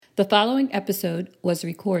The following episode was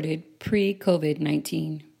recorded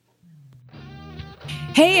pre-COVID-19.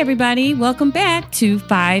 Hey, everybody. Welcome back to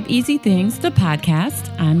 5 Easy Things, the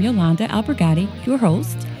podcast. I'm Yolanda Albergati, your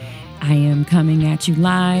host. I am coming at you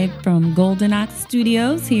live from Golden Ox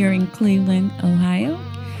Studios here in Cleveland, Ohio.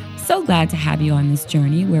 So glad to have you on this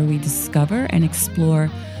journey where we discover and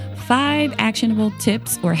explore 5 actionable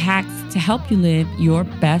tips or hacks to help you live your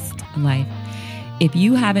best life. If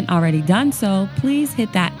you haven't already done so, please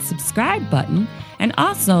hit that subscribe button and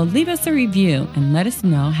also leave us a review and let us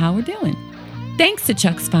know how we're doing. Thanks to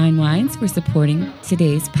Chuck's Fine Wines for supporting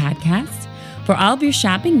today's podcast. For all of your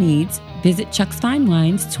shopping needs, visit Chuck's Fine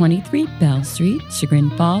Wines, 23 Bell Street,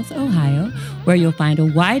 Chagrin Falls, Ohio, where you'll find a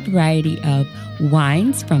wide variety of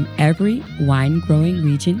wines from every wine-growing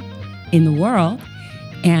region in the world,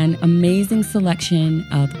 an amazing selection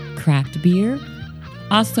of craft beer,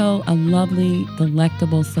 also a lovely,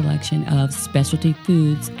 delectable selection of specialty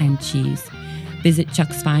foods and cheese. Visit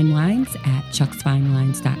Chuck's Fine Wines at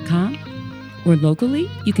chucksfinewines.com, or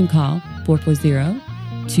locally, you can call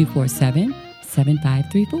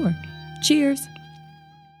 440-247-7534. Cheers.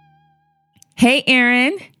 Hey,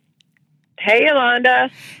 Erin. Hey,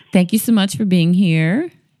 Yolanda. Thank you so much for being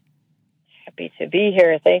here. Happy to be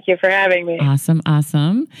here. Thank you for having me. Awesome.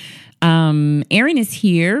 Erin is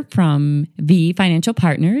here from V Financial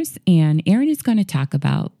Partners, and Erin is going to talk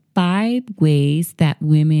about 5 ways that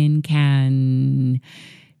women can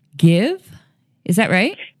give. Is that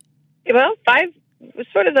right? Well, 5,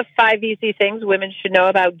 sort of the 5 easy things women should know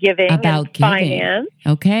about giving and finance.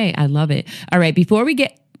 Okay, I love it. All right, before we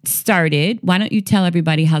get started, why don't you tell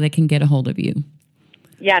everybody how they can get a hold of you?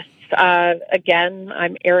 Yes. Again,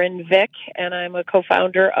 I'm Erin Vick, and I'm a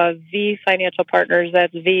co-founder of V Financial Partners.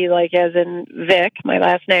 That's V like as in Vic, my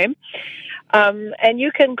last name. And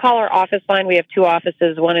you can call our office line. We have 2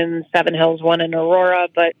 offices, one in Seven Hills, one in Aurora,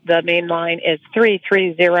 but the main line is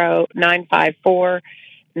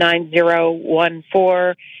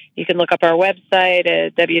 330-954-9014. You can look up our website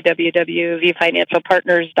at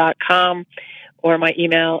www.vfinancialpartners.com. Or my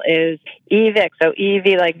email is evic, so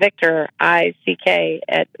EV like Victor, ICK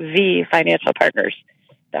at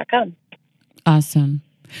vfinancialpartners.com. Awesome.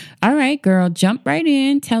 All right, girl, jump right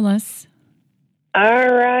in. Tell us. All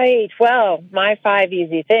right. Well, my 5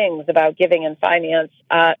 easy things about giving and finance.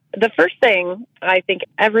 The first thing I think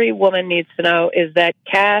every woman needs to know is that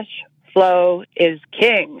cash flow is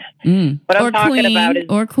king. What I'm talking about is...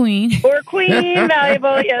 Or queen. Or queen,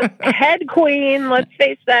 valuable, yes. Head queen, let's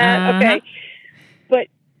face that. Okay. But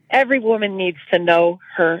every woman needs to know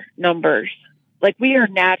her numbers. Like, we are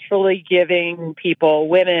naturally giving people,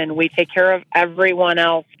 women, we take care of everyone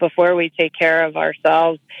else before we take care of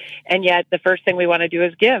ourselves. And yet the first thing we want to do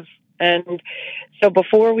is give. And so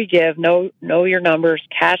before we give, know your numbers.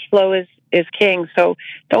 Cash flow is king. So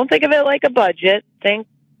don't think of it like a budget.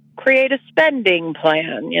 Create a spending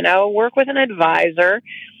plan, work with an advisor.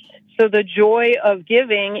 So the joy of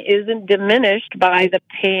giving isn't diminished by the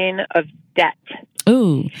pain of debt.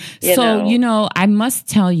 Ooh. I must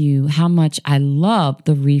tell you how much I love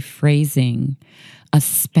the rephrasing, a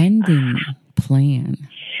spending plan.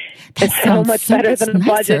 That it's so much better than a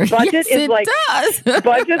budget. Budget yes, is like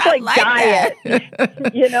budget's like diet.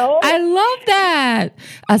 I love that.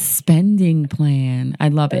 A spending plan. I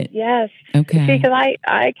love it. Yes. Okay. Because I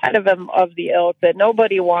kind of am of the ilk that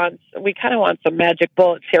we kind of want some magic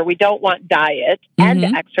bullets here. We don't want diet and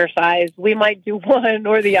exercise. We might do one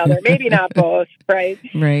or the other, maybe not both, right?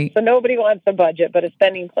 Right. So nobody wants a budget, but a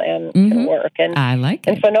spending plan can work. And I like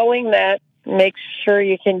it. And so knowing that, make sure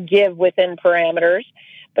you can give within parameters.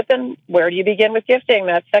 But then where do you begin with gifting?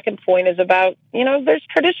 That second point is about, there's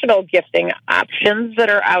traditional gifting options that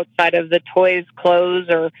are outside of the toys, clothes,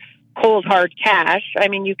 or cold, hard cash. I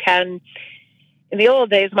mean, you can, in the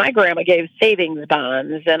old days, my grandma gave savings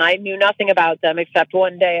bonds, and I knew nothing about them except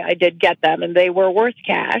one day I did get them, and they were worth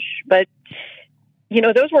cash. But,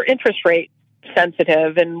 those were interest rate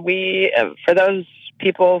sensitive, and for those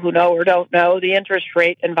people who know or don't know, the interest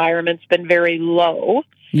rate environment's been very low.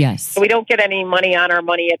 Yes. So we don't get any money on our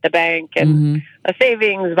money at the bank, and a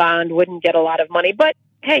savings bond wouldn't get a lot of money. But,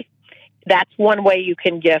 hey, that's one way you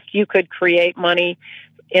can gift. You could create money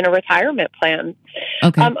in a retirement plan.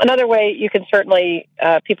 Okay. Another way you can certainly,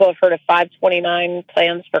 people have heard of 529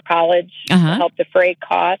 plans for college to help defray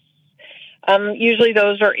costs. Usually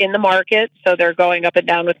those are in the market, so they're going up and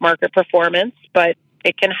down with market performance, but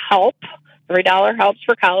it can help. Every dollar helps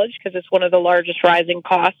for college because it's one of the largest rising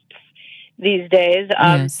costs these days.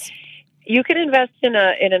 Yes. You can invest in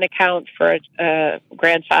an account for a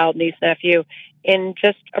grandchild, niece, nephew in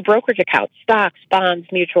just a brokerage account, stocks, bonds,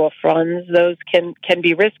 mutual funds. Those can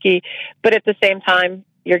be risky, but at the same time,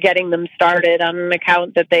 you're getting them started on an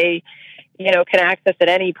account that they, can access at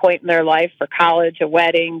any point in their life for college, a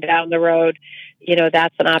wedding, down the road.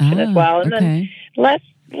 That's an option as well. And then less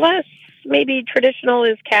maybe traditional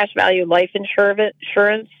is cash value life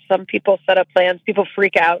insurance. Some people set up plans. People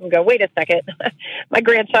freak out and go, wait a second, my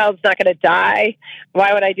grandchild's not going to die.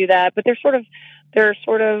 Why would I do that? But they're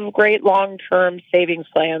sort of great long-term savings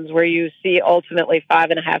plans where you see ultimately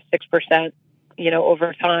 5.5%, 6%,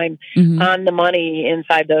 over time on the money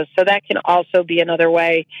inside those. So that can also be another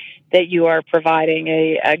way that you are providing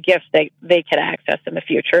a gift that they can access in the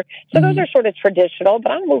future. So those are sort of traditional,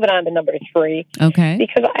 but I'm moving on to number 3. Okay.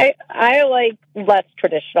 Because I like less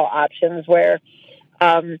traditional options where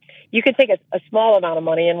you can take a small amount of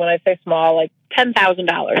money. And when I say small, like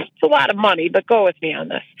 $10,000, it's a lot of money, but go with me on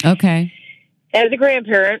this. Okay. As a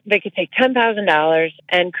grandparent, they could take $10,000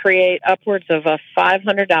 and create upwards of a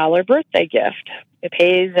 $500 birthday gift. It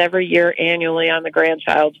pays every year annually on the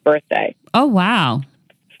grandchild's birthday. Oh, wow.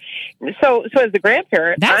 So as a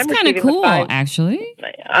grandparent, that's kind of cool, actually.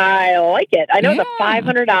 I like it. I know the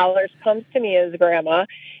 $500 comes to me as a grandma,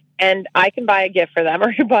 and I can buy a gift for them, or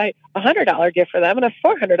I can buy a $100 gift for them and a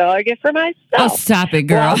 $400 gift for myself. Oh, stop it,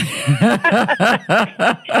 girl.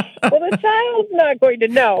 Well, the child's not going to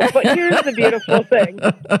know, but here's the beautiful thing.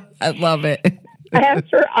 I love it.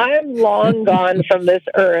 After I'm long gone from this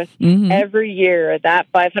earth, every year that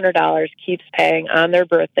 $500 keeps paying on their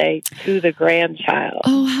birthday to the grandchild.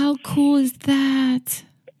 Oh, how cool is that?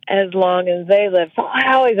 As long as they live. So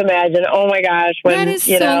I always imagine, oh my gosh, when, that is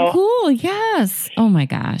so cool. Yes. Oh my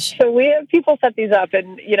gosh. So we have people set these up,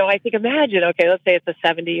 and, I think, imagine, okay, let's say it's a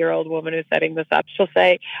 70-year-old woman who's setting this up. She'll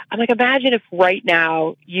say, I'm like, imagine if right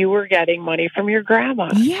now you were getting money from your grandma.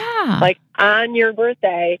 Yeah. Like on your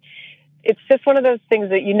birthday. It's just one of those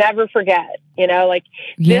things that you never forget,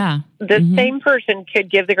 this same person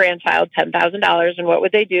could give the grandchild $10,000, and what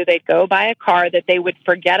would they do? They'd go buy a car that they would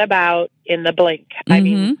forget about in the blink. I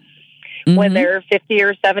mean, when they're 50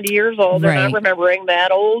 or 70 years old, they're not remembering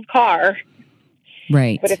that old car.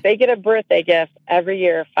 Right. But if they get a birthday gift every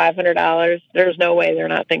year, $500, there's no way they're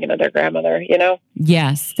not thinking of their grandmother,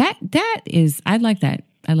 Yes, that is, I like that.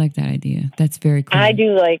 I like that idea. That's very cool. I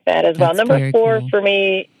do like that as well. Number 4 for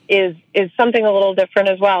me is something a little different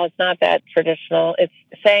as well. It's not that traditional. It's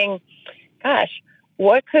saying, gosh,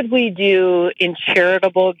 what could we do in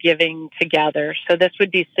charitable giving together? So this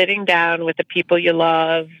would be sitting down with the people you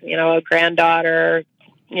love, a granddaughter,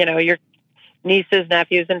 your nieces,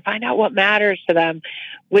 nephews, and find out what matters to them.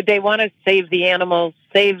 Would they want to save the animals,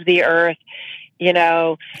 save the earth? Feed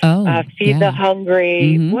the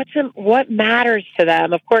hungry. What matters to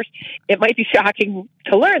them? Of course, it might be shocking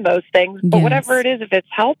to learn those things, but whatever it is, if it's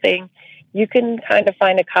helping, you can kind of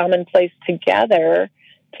find a common place together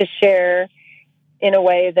to share in a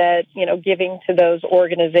way that, giving to those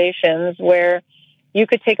organizations where you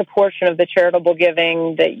could take a portion of the charitable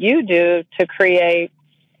giving that you do to create,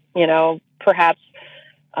 perhaps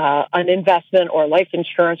an investment or life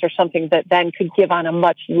insurance or something that then could give on a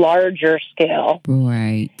much larger scale.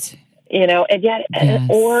 Right. And yet,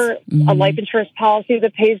 or a life insurance policy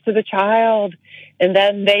that pays to the child. And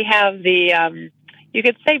then they have the, you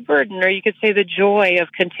could say burden, or you could say the joy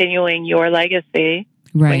of continuing your legacy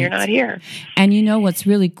when you're not here. And what's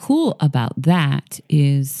really cool about that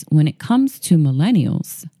is when it comes to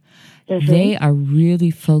millennials, they are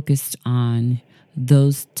really focused on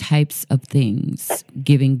those types of things,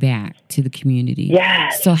 giving back to the community.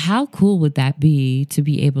 Yes. So how cool would that be to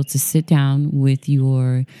be able to sit down with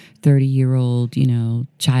your 30-year-old,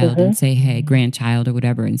 child and say, hey, grandchild or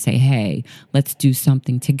whatever, and say, hey, let's do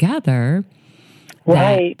something together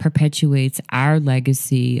that perpetuates our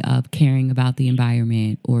legacy of caring about the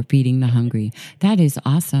environment or feeding the hungry. That is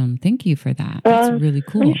awesome. Thank you for that. That's really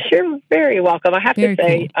cool. You're very welcome. I have to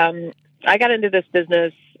say, I got into this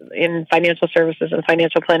business in financial services and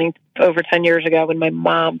financial planning over 10 years ago when my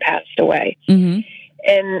mom passed away. And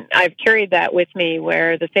I've carried that with me,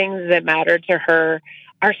 where the things that mattered to her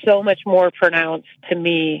are so much more pronounced to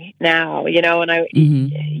me now, and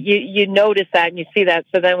you notice that and you see that.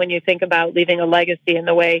 So then when you think about leaving a legacy in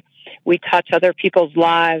the way we touch other people's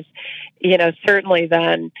lives, certainly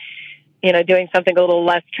then, doing something a little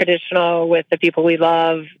less traditional with the people we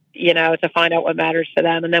love, to find out what matters to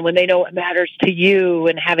them. And then when they know what matters to you,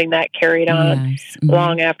 and having that carried on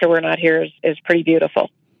long after we're not here is pretty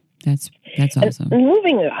beautiful. That's awesome. And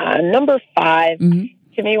moving on, number 5,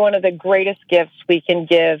 to me, one of the greatest gifts we can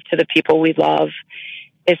give to the people we love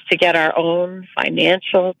is to get our own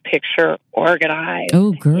financial picture organized.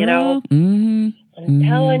 Oh, girl. I'm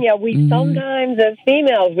telling you, we sometimes, as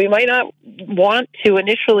females, we might not want to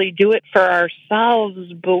initially do it for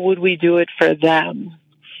ourselves, but would we do it for them?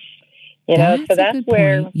 So that's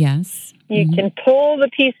where yes. you can pull the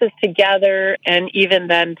pieces together and even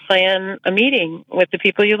then plan a meeting with the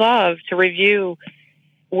people you love to review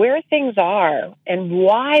where things are and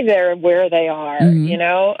why they're where they are,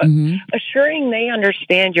 assuring they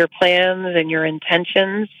understand your plans and your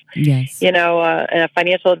intentions. Yes. A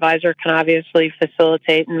financial advisor can obviously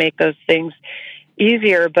facilitate and make those things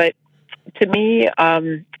easier. But to me,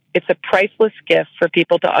 it's a priceless gift for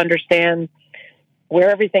people to understand where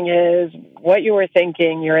everything is, what you were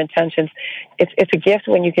thinking, your intentions. It's a gift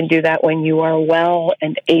when you can do that when you are well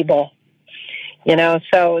and able.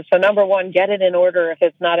 So number one, get it in order if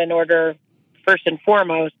it's not in order first and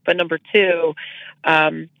foremost. But number two,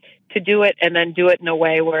 to do it and then do it in a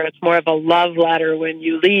way where it's more of a love letter when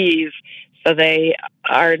you leave, so they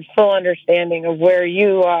are in full understanding of where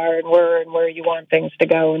you are and where you want things to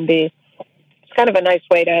go and be. It's kind of a nice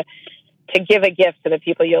way to give a gift to the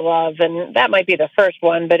people you love. And that might be the first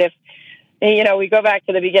one. But if, we go back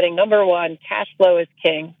to the beginning, number one, cash flow is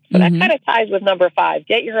king. So that kind of ties with number 5.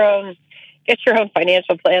 Get your own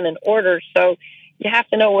financial plan in order. So you have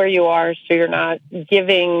to know where you are so you're not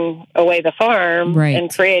giving away the farm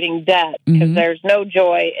and creating debt, because there's no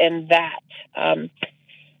joy in that.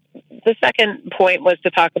 The second point was to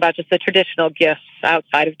talk about just the traditional gifts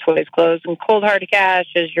outside of toys, clothes, and cold hard cash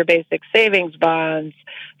is your basic savings bonds,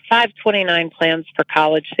 529 plans for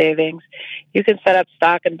college savings. You can set up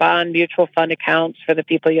stock and bond mutual fund accounts for the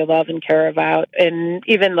people you love and care about, and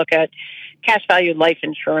even look at cash value life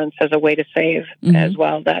insurance as a way to save as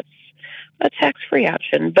well. That's a tax-free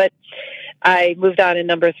option. But I moved on in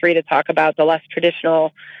number 3 to talk about the less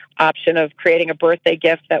traditional option of creating a birthday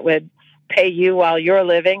gift that would pay you while you're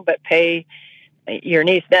living, but pay your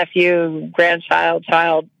niece, nephew, grandchild,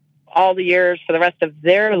 child all the years for the rest of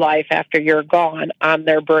their life after you're gone on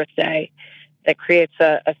their birthday. That creates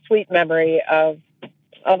a sweet memory of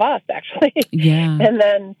us, actually. Yeah. And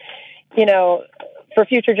then, for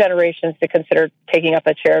future generations to consider taking up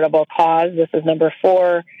a charitable cause. This is number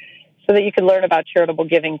 4, so that you can learn about charitable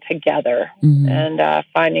giving together and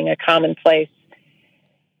finding a common place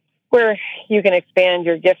where you can expand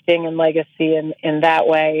your gifting and legacy in that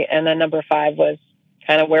way. And then number 5 was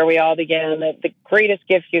kind of where we all began. That the greatest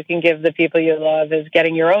gift you can give the people you love is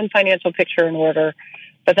getting your own financial picture in order,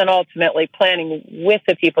 but then ultimately planning with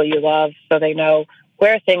the people you love so they know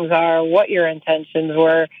where things are, what your intentions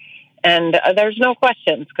were. And there's no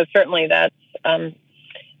questions, because certainly that's, I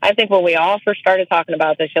think when we all first started talking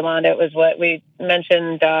about this, Yolanda, it was what we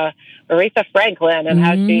mentioned, Aretha Franklin, and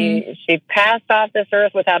how she passed off this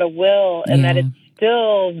earth without a will, and that it's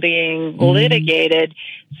still being litigated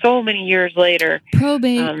so many years later.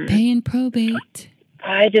 Paying probate.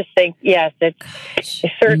 I just think, yes, it's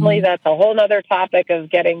certainly that's a whole other topic of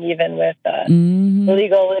getting even with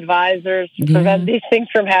legal advisors to prevent these things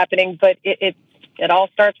from happening. But it all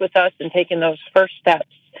starts with us and taking those first steps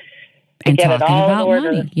to get it all in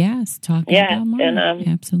order. Money. Yes, talking about money. And I'm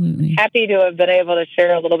absolutely happy to have been able to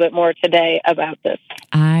share a little bit more today about this.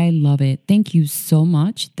 I love it. Thank you so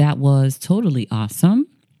much. That was totally awesome.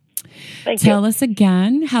 Tell us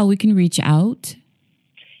again how we can reach out.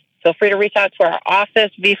 Feel free to reach out to our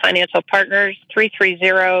office, V Financial Partners,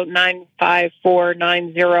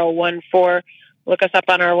 330-954-9014. Look us up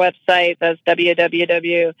on our website. That's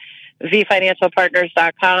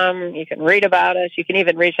www.vfinancialpartners.com. You can read about us. You can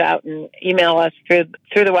even reach out and email us through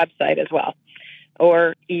the website as well.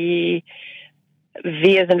 Or V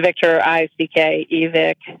as in Victor, I-C-K,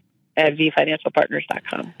 EVIC at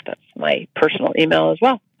vfinancialpartners.com. That's my personal email as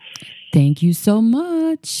well. Thank you so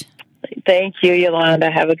much. Thank you, Yolanda.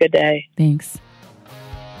 Have a good day. Thanks.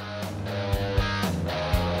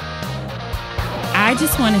 I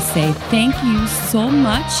just want to say thank you so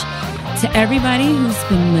much to everybody who's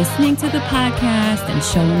been listening to the podcast and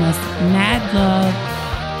showing us mad love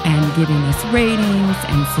and giving us ratings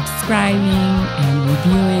and subscribing and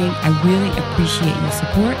reviewing. I really appreciate your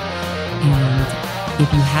support. And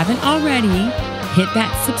if you haven't already, hit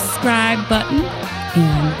that subscribe button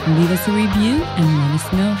and leave us a review and let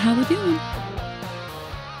us know how we're doing.